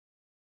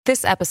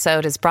This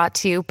episode is brought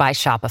to you by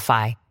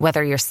Shopify.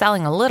 Whether you're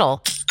selling a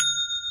little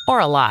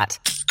or a lot,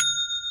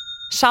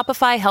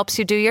 Shopify helps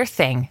you do your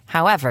thing,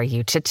 however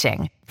you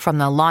cha-ching. From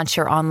the launch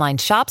your online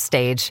shop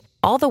stage,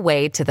 all the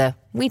way to the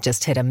we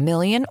just hit 1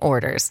 million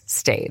orders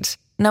stage.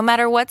 No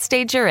matter what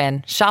stage you're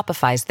in,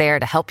 Shopify's there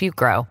to help you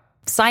grow.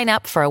 Sign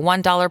up for a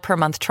 $1 per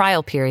month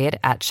trial period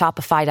at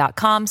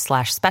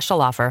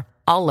shopify.com/special offer,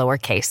 all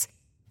lowercase.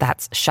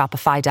 That's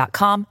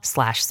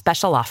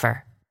shopify.com/special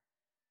offer.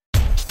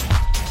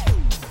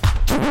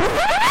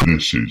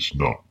 This is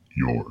not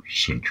your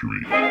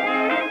century.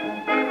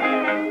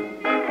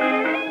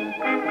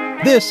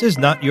 This is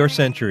Not Your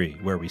Century,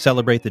 where we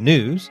celebrate the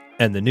news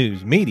and the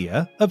news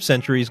media of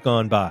centuries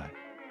gone by.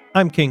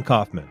 I'm King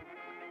Kaufman.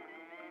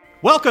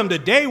 Welcome to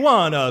day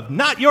one of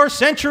Not Your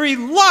Century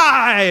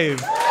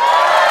Live!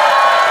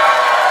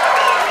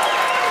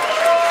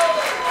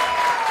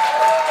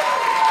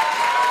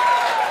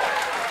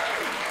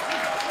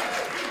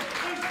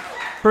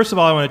 First of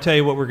all, I want to tell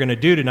you what we're going to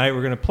do tonight.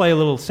 We're going to play a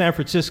little San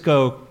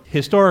Francisco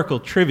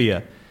historical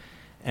trivia,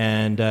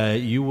 and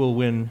you will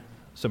win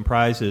some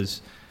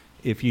prizes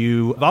if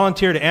you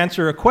volunteer to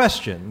answer a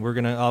question.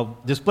 I'll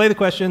display the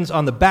questions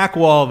on the back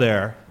wall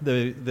there.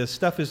 The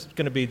stuff is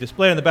going to be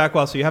displayed on the back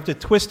wall, so you have to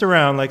twist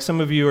around like some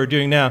of you are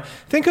doing now.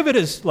 Think of it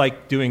as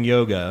like doing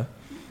yoga.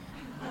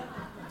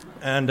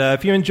 And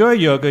if you enjoy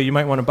yoga, you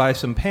might want to buy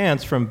some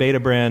pants from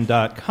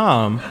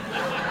betabrand.com.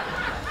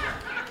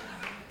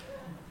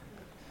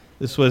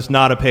 This was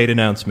not a paid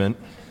announcement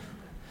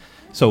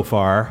so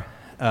far.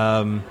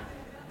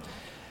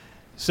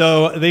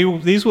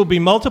 These will be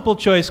multiple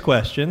choice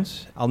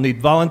questions. I'll need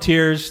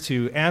volunteers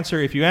to answer.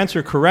 If you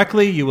answer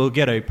correctly, you will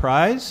get a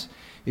prize.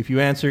 If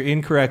you answer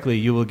incorrectly,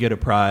 you will get a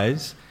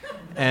prize.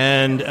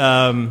 And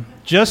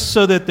just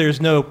so that there's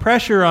no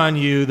pressure on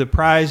you, the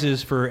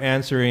prizes for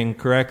answering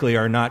correctly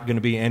are not going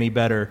to be any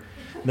better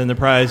than the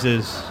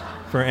prizes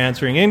for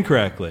answering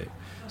incorrectly.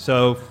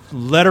 So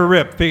let her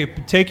rip.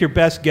 Take your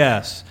best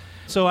guess.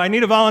 So I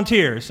need a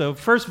volunteer. So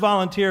first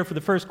volunteer for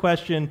the first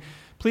question.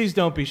 Please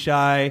don't be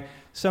shy.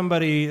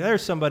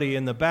 There's somebody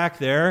in the back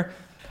there.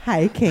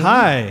 Hi, King.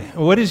 Hi.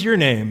 What is your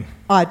name?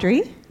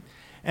 Audrey.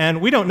 And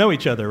we don't know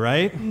each other,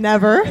 right?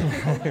 Never.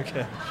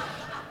 Okay.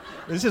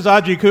 This is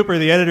Audrey Cooper,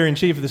 the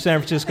editor-in-chief of the San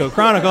Francisco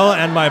Chronicle,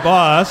 and my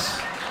boss.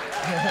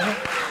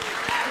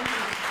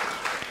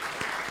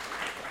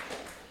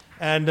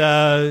 And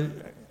a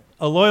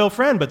loyal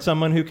friend, but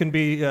someone who can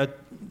be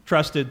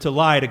trusted to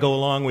lie to go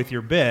along with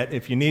your bit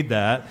if you need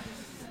that.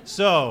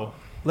 So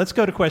let's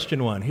go to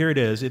question one. Here it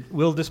is. It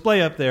will display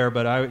up there,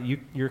 but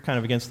you're kind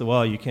of against the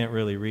wall. You can't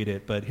really read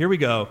it. But here we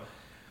go.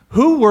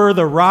 Who were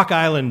the Rock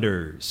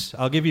Islanders?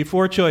 I'll give you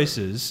 4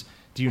 choices.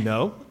 Do you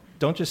know?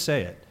 Don't just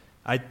say it.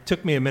 It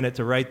took me a minute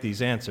to write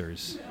these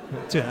answers.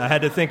 I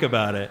had to think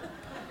about it.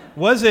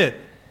 Was it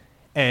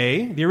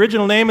A, the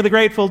original name of the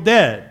Grateful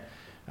Dead?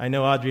 I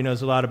know Audrey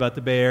knows a lot about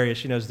the Bay Area.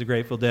 She knows the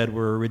Grateful Dead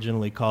were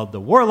originally called the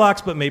Warlocks,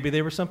 but maybe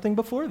they were something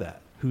before that.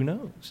 Who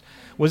knows?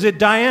 Was it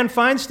Dianne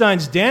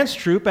Feinstein's dance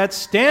troupe at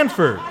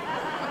Stanford?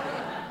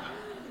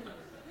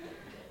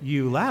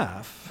 You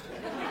laugh.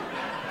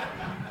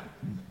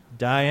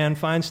 Dianne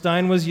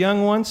Feinstein was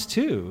young once,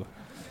 too.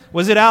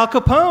 Was it Al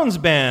Capone's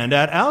band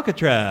at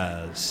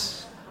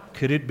Alcatraz?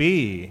 Could it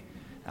be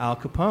Al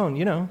Capone,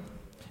 you know?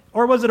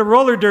 Or was it a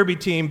roller derby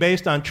team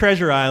based on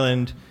Treasure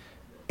Island,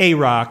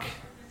 A-Rock,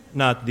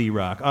 not The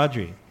Rock?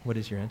 Audrey, what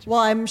is your answer? Well,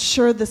 I'm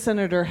sure the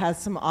senator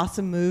has some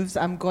awesome moves.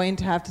 I'm going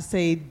to have to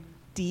say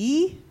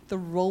D, the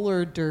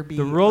roller derby.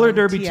 The roller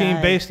derby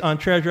team based on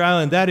Treasure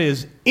Island. That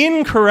is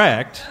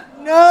incorrect.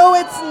 No,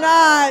 it's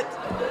not.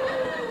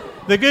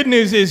 The good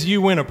news is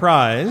you win a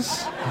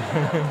prize,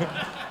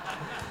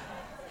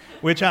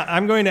 which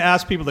I'm going to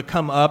ask people to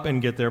come up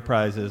and get their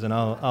prizes, and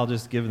I'll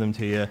just give them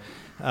to you.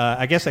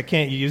 I guess I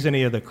can't use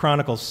any of the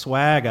Chronicle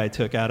swag I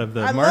took out of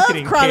the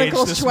marketing page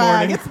this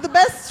morning. It's the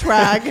best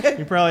swag.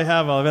 You probably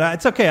have all of it.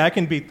 It's okay. I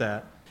can beat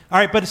that. All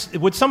right, but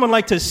would someone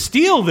like to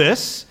steal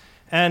this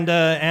and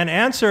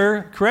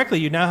answer correctly?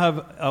 You now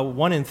have a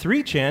 1 in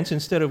 3 chance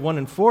instead of 1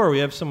 in 4. We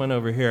have someone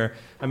over here.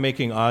 I'm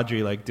making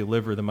Audrey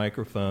deliver the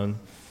microphone.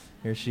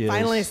 Here she is.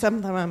 Finally,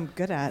 something I'm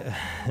good at.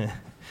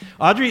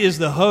 Audrey is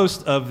the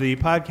host of the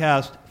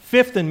podcast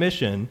Fifth and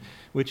Mission,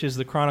 which is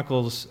the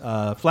Chronicle's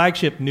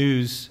flagship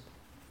news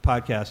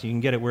podcast. You can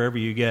get it wherever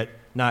you get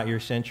Not Your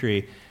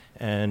Century,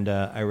 and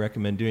I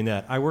recommend doing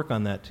that. I work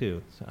on that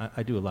too. So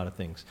I do a lot of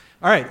things.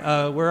 All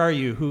right, where are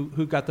you?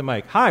 Who got the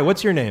mic? Hi,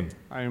 what's your name?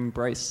 I'm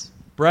Bryce.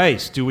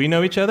 Bryce, do we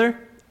know each other?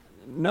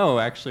 No,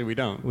 actually we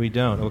don't. We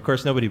don't. Well, of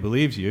course, nobody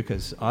believes you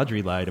because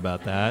Audrey lied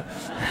about that.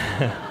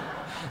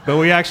 But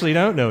we actually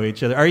don't know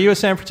each other. Are you a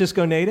San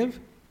Francisco native?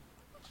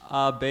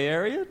 Bay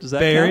Area? Does that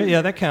Bay count? Area?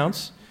 Yeah, that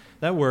counts.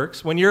 That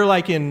works. When you're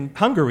in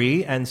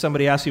Hungary and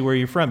somebody asks you where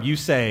you're from, you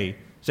say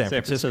San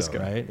Francisco,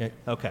 right? Yeah.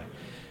 Okay.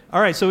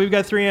 All right, so we've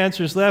got 3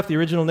 answers left. The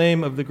original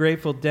name of the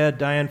Grateful Dead,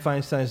 Dianne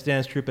Feinstein's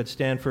dance troupe at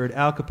Stanford,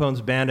 Al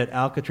Capone's band at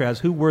Alcatraz.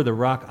 Who were the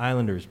Rock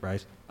Islanders,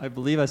 Bryce? I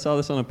believe I saw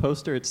this on a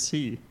poster. It's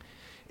C.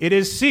 It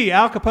is C,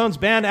 Al Capone's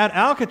band at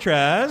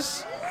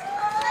Alcatraz.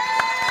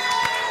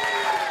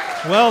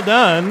 Well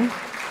done.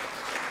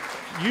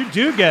 You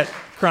do get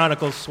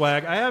Chronicle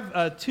swag. I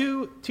have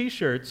 2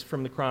 T-shirts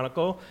from the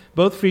Chronicle,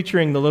 both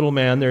featuring the little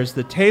man. There's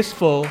the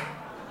tasteful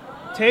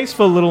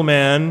little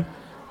man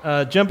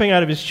jumping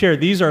out of his chair.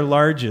 These are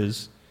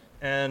larges.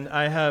 And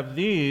I have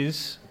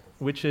these,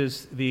 which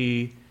is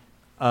the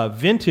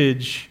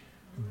vintage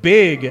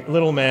big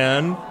little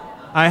man.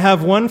 I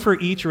have one for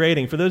each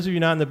rating. For those of you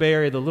not in the Bay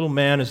Area, the little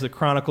man is the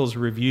Chronicle's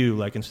review.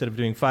 Like instead of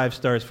doing 5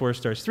 stars, 4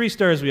 stars, 3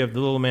 stars, we have the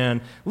little man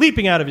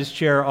leaping out of his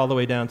chair all the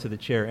way down to the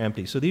chair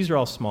empty. So these are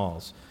all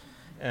smalls.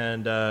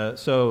 And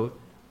so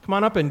come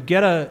on up and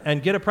get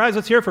a prize.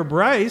 Let's hear it for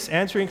Bryce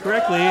answering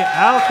correctly.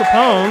 Al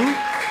Capone.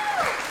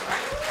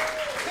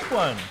 Pick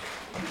one.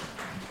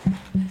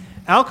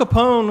 Al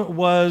Capone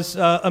was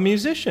a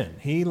musician.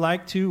 He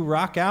liked to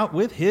rock out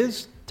with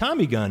his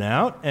Tommy gun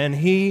out, and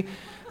he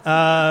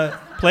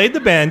played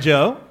the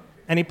banjo,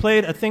 and he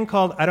played a thing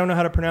called, I don't know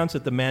how to pronounce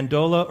it, the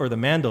mandola or the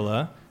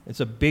mandola. It's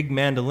a big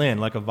mandolin,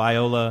 like a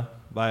viola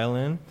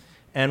violin.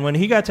 And when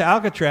he got to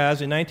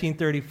Alcatraz in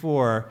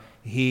 1934,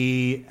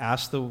 he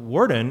asked the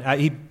warden,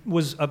 he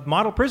was a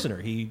model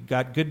prisoner. He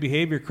got good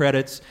behavior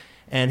credits,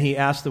 and he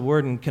asked the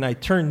warden, can I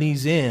turn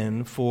these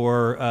in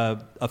for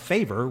a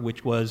favor,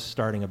 which was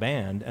starting a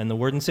band? And the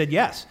warden said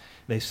yes.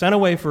 They sent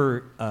away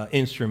for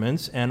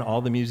instruments, and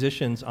all the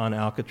musicians on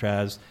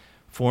Alcatraz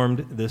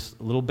formed this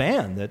little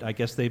band that I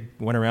guess they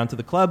went around to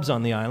the clubs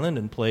on the island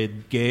and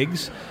played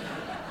gigs.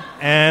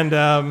 And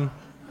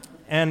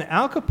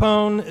Al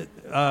Capone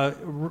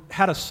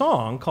had a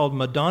song called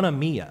Madonna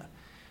Mia.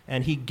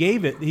 And he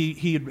gave it,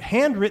 he had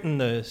handwritten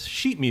the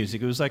sheet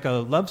music. It was like a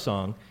love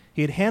song.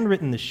 He had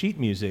handwritten the sheet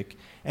music,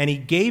 and he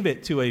gave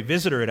it to a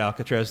visitor at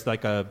Alcatraz,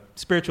 like a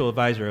spiritual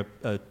advisor,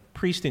 a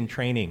priest in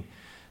training,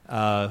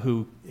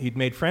 who he'd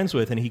made friends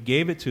with, and he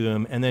gave it to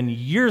him. And then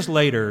years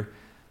later,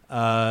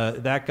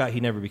 that guy, he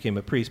never became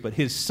a priest, but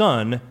his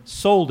son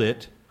sold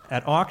it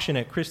at auction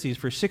at Christie's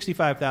for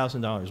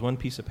 $65,000, one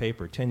piece of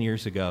paper, 10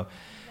 years ago.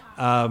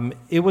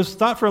 It was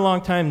thought for a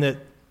long time that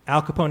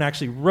Al Capone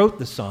actually wrote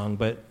the song,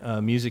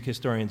 but music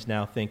historians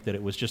now think that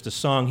it was just a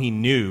song he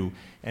knew,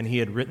 and he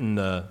had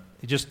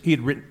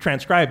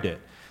transcribed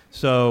it.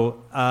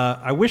 So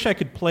I wish I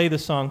could play the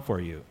song for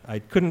you. I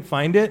couldn't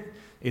find it.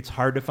 It's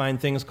hard to find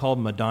things called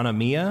Madonna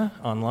Mia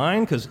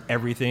online because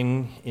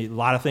a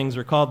lot of things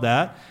are called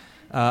that.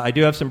 I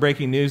do have some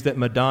breaking news that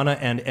Madonna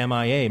and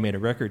MIA made a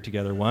record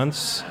together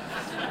once,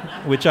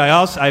 which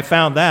I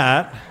found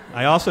that.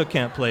 I also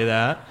can't play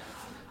that.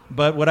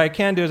 But what I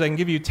can do is I can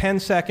give you 10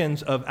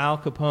 seconds of Al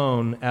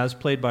Capone as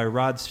played by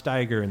Rod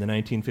Steiger in the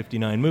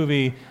 1959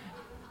 movie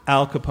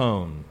Al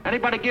Capone.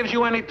 Anybody gives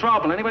you any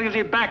trouble, anybody gives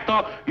you a back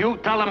door, you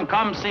tell them,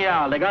 come see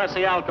Al. They got to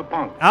see Al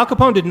Capone. Al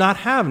Capone did not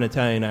have an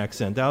Italian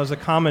accent. That was a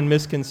common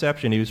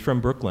misconception. He was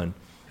from Brooklyn,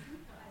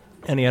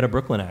 and he had a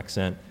Brooklyn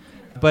accent.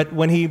 But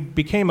when he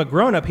became a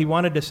grown-up, he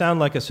wanted to sound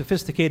like a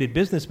sophisticated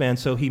businessman,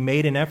 so he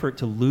made an effort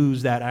to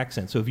lose that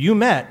accent. So if you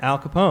met Al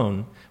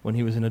Capone when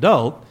he was an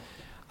adult,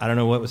 I don't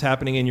know what was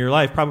happening in your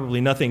life, probably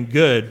nothing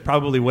good,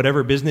 probably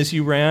whatever business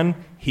you ran,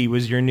 he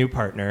was your new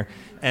partner,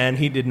 and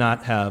he did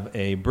not have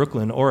a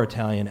Brooklyn or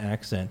Italian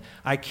accent.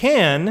 I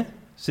can,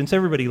 since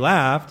everybody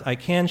laughed,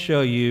 can't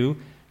show you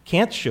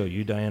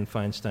Dianne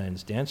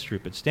Feinstein's dance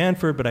troupe at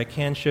Stanford, but I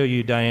can show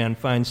you Dianne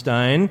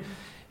Feinstein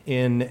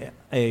in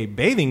a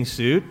bathing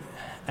suit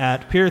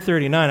at Pier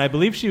 39. I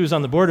believe she was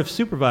on the board of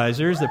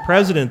supervisors, the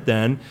president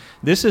then.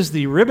 This is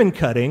the ribbon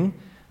cutting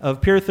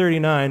of Pier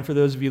 39. For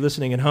those of you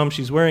listening at home,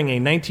 she's wearing a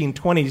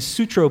 1920s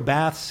Sutro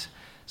Baths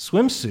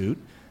swimsuit.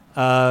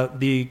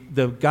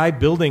 The guy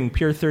building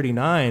Pier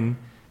 39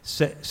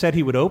 said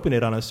he would open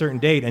it on a certain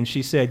date, and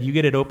she said, you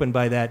get it open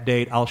by that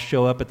date, I'll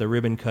show up at the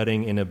ribbon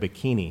cutting in a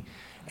bikini.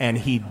 And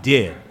he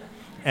did.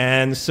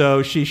 And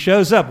so she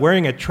shows up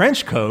wearing a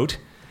trench coat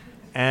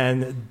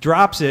and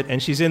drops it,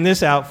 and she's in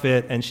this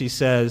outfit, and she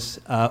says,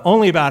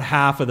 only about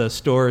half of the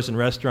stores and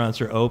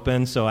restaurants are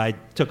open, so I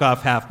took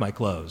off half my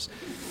clothes.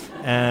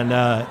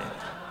 And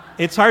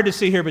it's hard to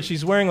see here, but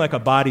she's wearing like a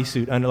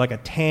bodysuit under, like a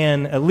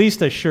tan, at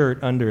least a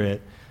shirt under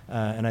it,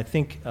 and I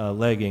think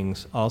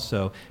leggings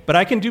also. But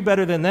I can do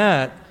better than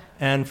that.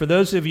 And for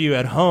those of you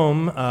at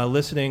home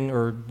listening,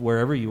 or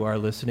wherever you are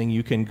listening,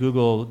 you can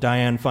Google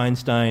Dianne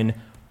Feinstein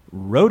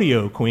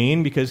Rodeo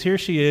Queen, because here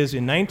she is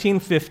in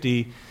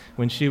 1950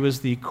 when she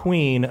was the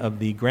queen of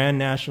the Grand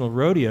National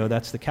Rodeo.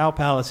 That's the Cow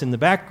Palace in the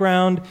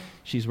background.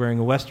 She's wearing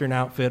a Western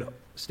outfit,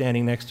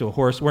 standing next to a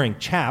horse, wearing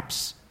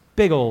chaps.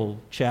 Big old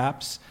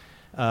chaps.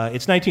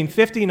 It's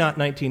 1950, not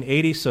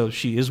 1980, so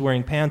she is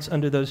wearing pants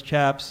under those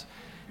chaps.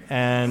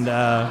 And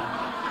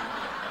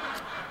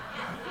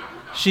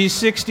she's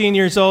 16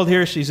 years old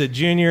here. She's a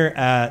junior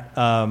at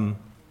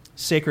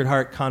Sacred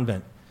Heart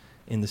Convent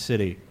in the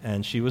city,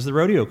 and she was the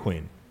rodeo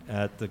queen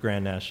at the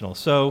Grand National.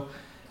 So,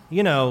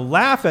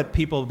 laugh at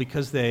people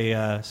because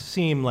they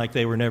seem like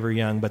they were never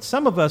young, but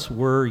some of us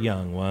were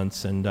young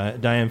once, and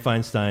Dianne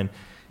Feinstein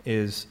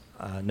is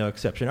no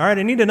exception. All right,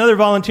 I need another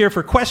volunteer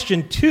for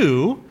question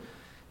 2.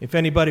 If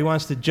anybody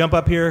wants to jump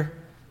up here.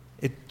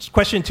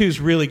 Question 2 is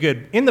really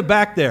good. In the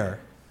back there,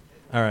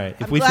 All right.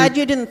 I'm glad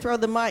you didn't throw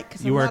the mic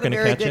because I'm not a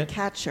very good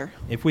catcher.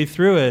 If we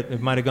threw it,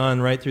 it might have gone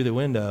right through the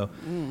window.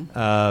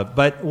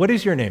 But what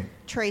is your name?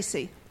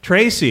 Tracy.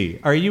 Tracy.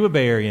 Are you a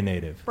Bay Area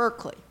native?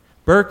 Berkeley.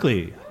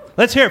 Berkeley.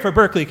 Let's hear it for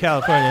Berkeley,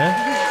 California.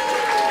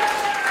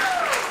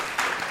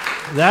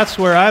 That's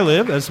where I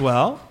live as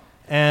well.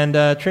 And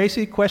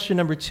Tracy, question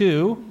number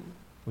 2,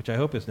 which I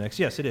hope is next.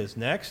 Yes, it is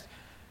next.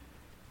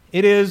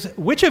 It is,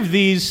 which of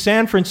these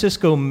San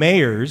Francisco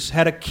mayors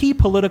had a key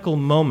political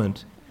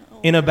moment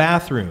in a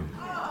bathroom?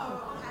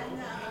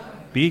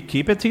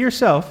 Keep it to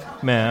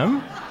yourself,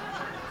 ma'am.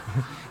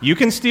 You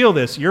can steal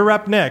this. You're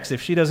up next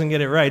if she doesn't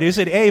get it right. Is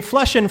it A,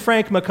 Flushing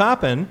Frank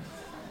McCoppin?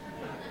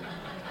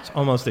 It's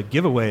almost a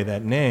giveaway,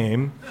 that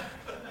name.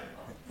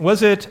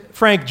 Was it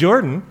Frank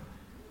Jordan?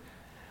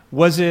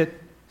 Was it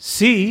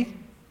C,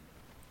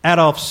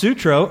 Adolf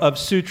Sutro of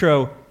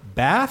Sutro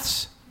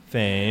Baths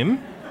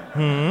fame?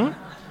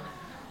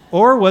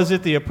 Or was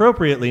it the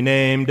appropriately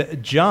named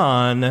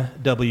John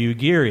W.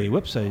 Geary?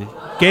 Whoops, I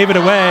gave it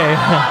away.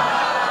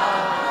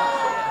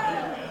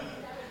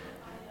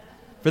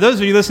 For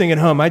those of you listening at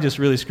home, I just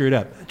really screwed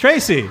up.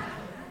 Tracy.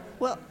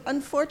 Well,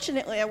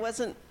 unfortunately, I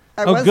wasn't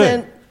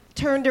good.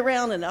 turned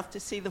around enough to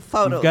see the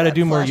photo. You've got to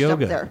do more flashed up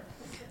yoga. there.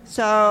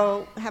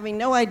 So, having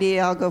no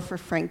idea, I'll go for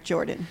Frank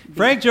Jordan.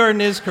 Frank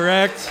Jordan is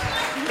correct.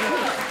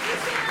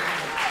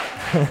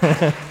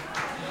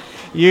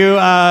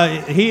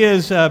 He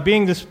is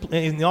being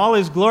displayed in all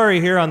his glory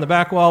here on the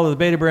back wall of the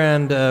Beta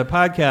Brand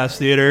Podcast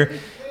Theater.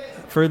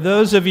 For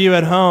those of you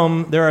at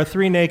home, there are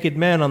 3 naked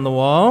men on the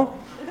wall.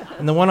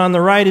 And the one on the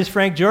right is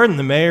Frank Jordan,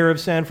 the mayor of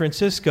San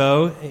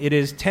Francisco. It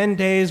is 10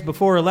 days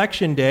before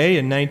Election Day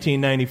in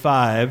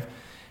 1995,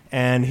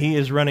 and he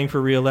is running for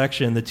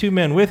re-election. The 2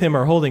 men with him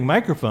are holding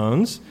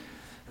microphones.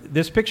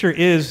 This picture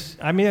is,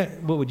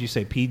 what would you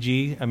say,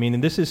 PG?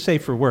 This is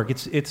safe for work.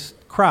 It's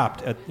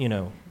cropped,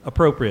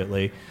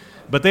 appropriately.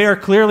 But they are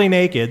clearly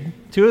naked.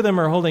 2 of them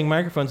are holding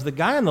microphones. The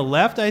guy on the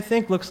left, I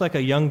think, looks like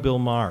a young Bill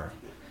Maher.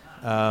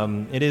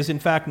 It is, in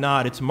fact,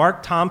 not. It's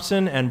Mark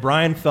Thompson and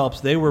Brian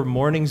Phelps. They were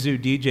Morning Zoo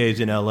DJs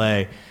in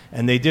L.A.,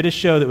 and they did a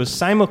show that was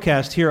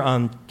simulcast here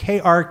on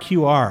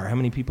KRQR. How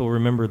many people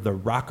remember The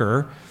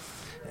Rocker?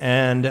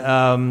 And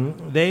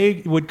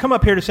they would come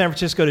up here to San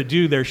Francisco to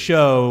do their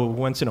show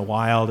once in a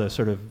while to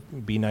sort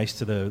of be nice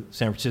to the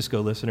San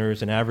Francisco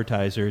listeners and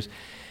advertisers.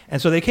 And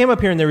so they came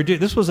up here and they were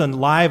this was a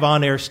live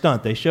on-air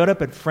stunt. They showed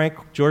up at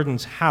Frank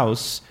Jordan's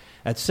house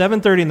at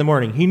 7:30 in the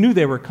morning. He knew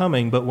they were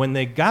coming, but when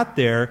they got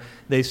there,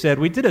 they said,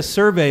 we did a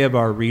survey of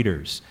our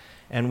readers.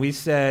 And we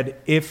said,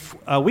 if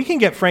we can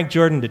get Frank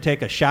Jordan to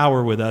take a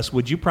shower with us,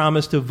 would you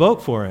promise to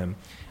vote for him?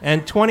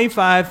 And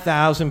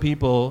 25,000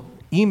 people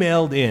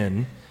emailed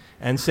in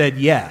and said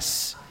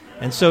yes.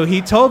 And so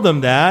he told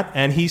them that,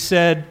 and he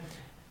said,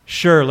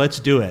 sure, let's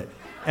do it.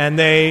 And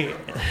they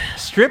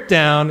stripped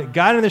down,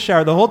 got in the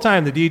shower. The whole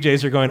time the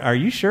DJs are going, are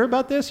you sure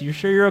about this? You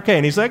sure you're okay?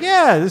 And he's like,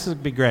 yeah, this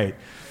would be great.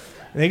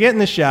 And they get in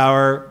the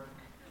shower.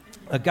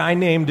 A guy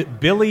named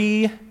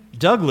Billy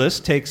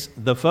Douglas takes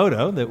the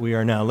photo that we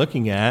are now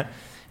looking at,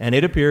 and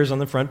it appears on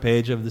the front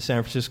page of the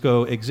San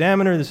Francisco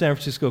Examiner, the San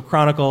Francisco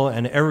Chronicle,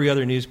 and every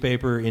other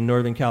newspaper in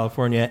Northern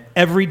California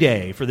every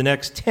day for the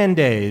next 10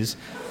 days.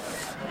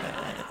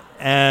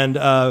 And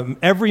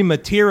every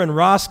Mateer and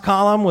Ross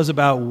column was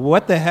about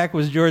what the heck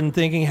was Jordan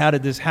thinking? How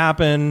did this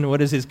happen? What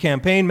does his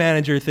campaign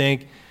manager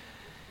think?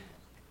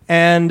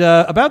 And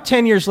about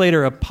 10 years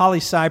later, a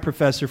poli-sci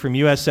professor from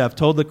USF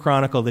told the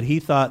Chronicle that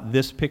he thought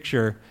this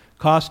picture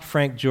cost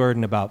Frank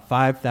Jordan about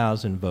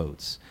 5,000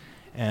 votes.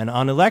 And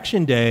on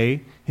Election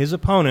Day, his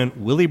opponent,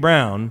 Willie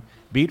Brown,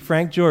 beat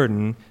Frank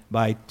Jordan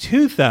by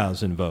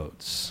 2,000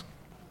 votes.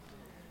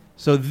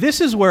 So this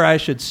is where I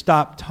should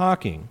stop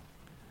talking,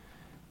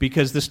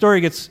 because the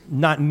story gets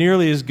not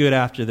nearly as good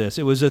after this.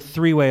 It was a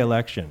 3-way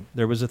election.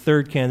 There was a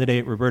third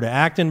candidate, Roberta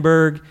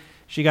Achtenberg.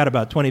 She got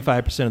about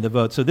 25% of the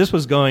vote. So this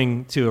was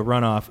going to a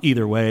runoff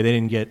either way. They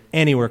didn't get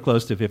anywhere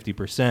close to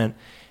 50%.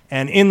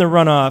 And in the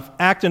runoff,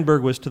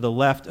 Achtenberg was to the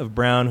left of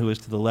Brown, who was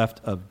to the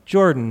left of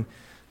Jordan.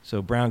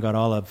 So Brown got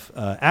all of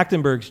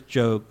Achtenberg's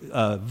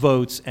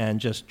votes and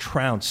just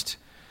trounced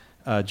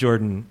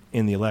Jordan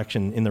in the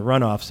election, in the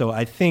runoff. So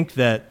I think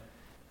that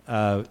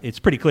it's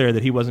pretty clear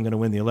that he wasn't going to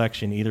win the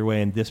election either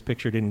way, and this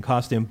picture didn't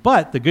cost him.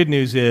 But the good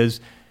news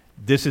is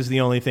this is the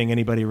only thing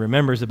anybody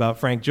remembers about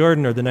Frank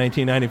Jordan or the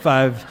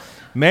 1995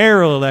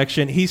 mayoral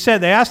election. He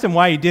said, they asked him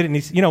why he did it, and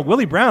he said,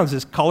 Willie Brown's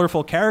this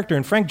colorful character,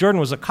 and Frank Jordan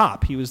was a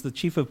cop. He was the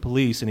chief of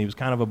police, and he was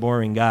kind of a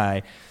boring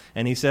guy.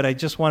 And he said, I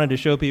just wanted to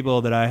show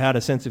people that I had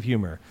a sense of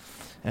humor.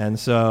 And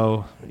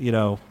so,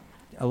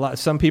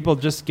 some people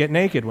just get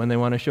naked when they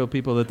want to show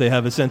people that they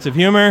have a sense of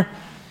humor.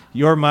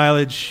 Your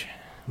mileage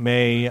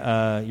may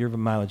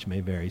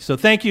vary. So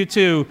thank you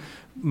to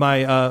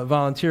my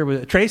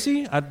volunteer,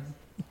 Tracy.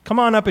 Come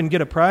on up and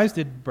get a prize.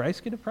 Did Bryce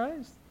get a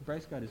prize?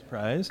 Bryce got his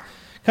prize.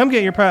 Come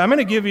get your prize. I'm going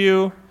to give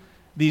you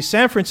the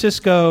San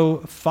Francisco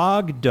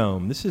Fog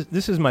Dome. This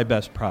is my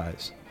best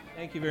prize.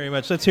 Thank you very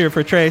much. Let's hear it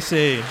for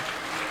Tracy.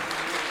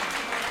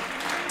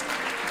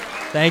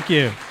 Thank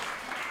you.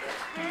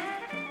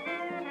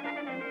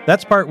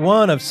 That's part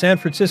one of San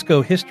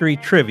Francisco history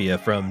trivia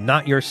from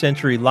Not Your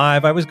Century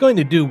Live. I was going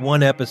to do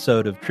one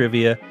episode of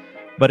trivia,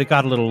 but it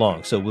got a little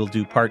long, so we'll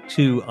do part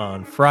two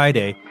on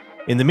Friday.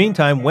 In the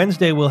meantime,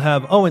 Wednesday we'll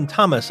have Owen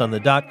Thomas on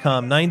the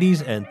 .com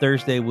 90s, and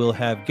Thursday we'll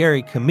have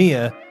Gary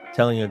Kamiya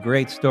telling a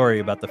great story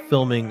about the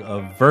filming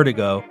of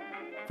Vertigo.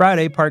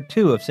 Friday, part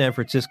two of San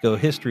Francisco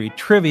history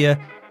trivia.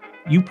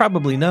 You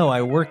probably know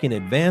I work in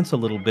advance a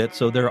little bit,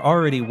 so there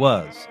already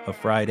was a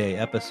Friday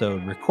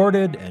episode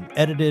recorded and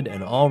edited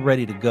and all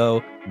ready to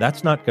go.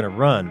 That's not going to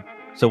run.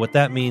 So what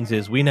that means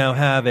is we now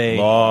have a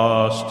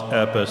lost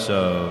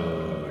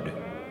episode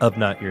of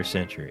Not Your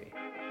Century.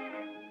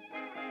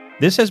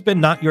 This has been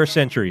Not Your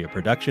Century, a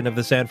production of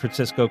the San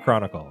Francisco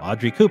Chronicle.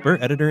 Audrey Cooper,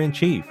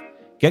 editor-in-chief.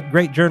 Get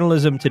great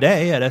journalism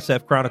today at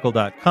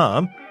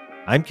sfchronicle.com.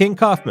 I'm King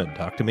Kaufman.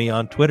 Talk to me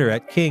on Twitter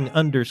at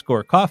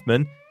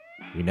King_Kaufman.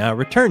 We now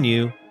return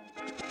you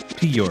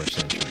to your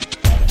century.